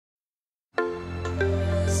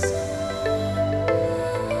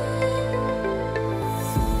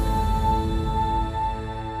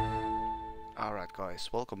guys,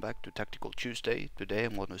 welcome back to Tactical Tuesday. Today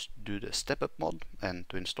I'm going to do the StepUp mod, and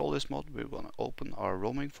to install this mod we're going to open our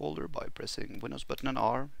roaming folder by pressing Windows button and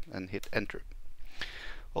R and hit enter.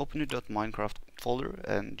 Open your .minecraft folder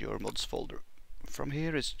and your mods folder. From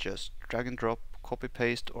here it's just drag and drop, copy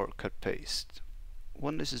paste or cut paste.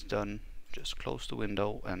 When this is done, just close the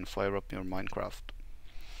window and fire up your Minecraft.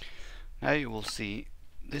 Now you will see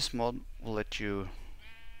this mod will let you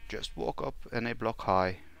just walk up any block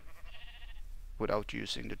high without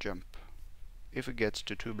using the jump. If it gets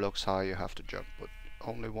to 2 blocks high you have to jump, but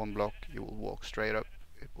only 1 block you will walk straight up.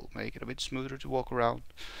 It will make it a bit smoother to walk around,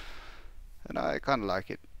 and I kinda like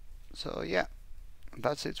it. So yeah,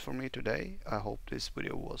 that's it for me today. I hope this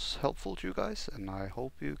video was helpful to you guys, and I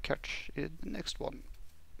hope you catch it in the next one.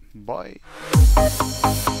 Bye!